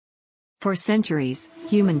For centuries,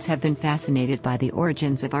 humans have been fascinated by the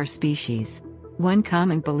origins of our species. One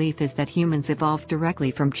common belief is that humans evolved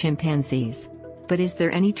directly from chimpanzees. But is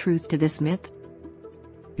there any truth to this myth?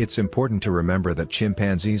 It's important to remember that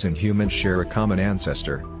chimpanzees and humans share a common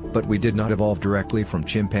ancestor, but we did not evolve directly from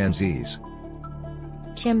chimpanzees.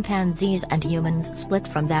 Chimpanzees and humans split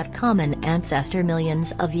from that common ancestor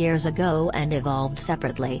millions of years ago and evolved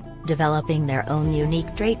separately, developing their own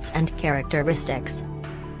unique traits and characteristics.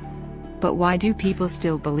 But why do people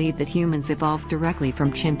still believe that humans evolved directly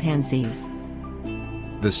from chimpanzees?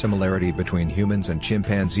 The similarity between humans and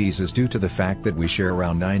chimpanzees is due to the fact that we share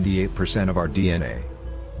around 98% of our DNA.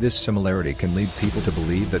 This similarity can lead people to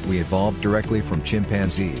believe that we evolved directly from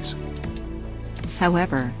chimpanzees.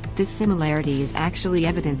 However, this similarity is actually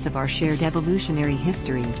evidence of our shared evolutionary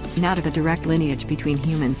history, not of a direct lineage between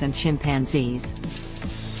humans and chimpanzees.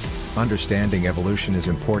 Understanding evolution is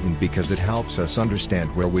important because it helps us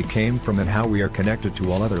understand where we came from and how we are connected to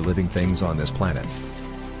all other living things on this planet.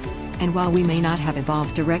 And while we may not have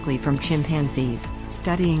evolved directly from chimpanzees,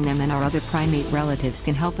 studying them and our other primate relatives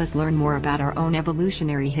can help us learn more about our own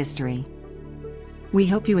evolutionary history. We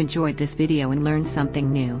hope you enjoyed this video and learned something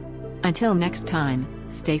new. Until next time,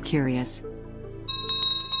 stay curious.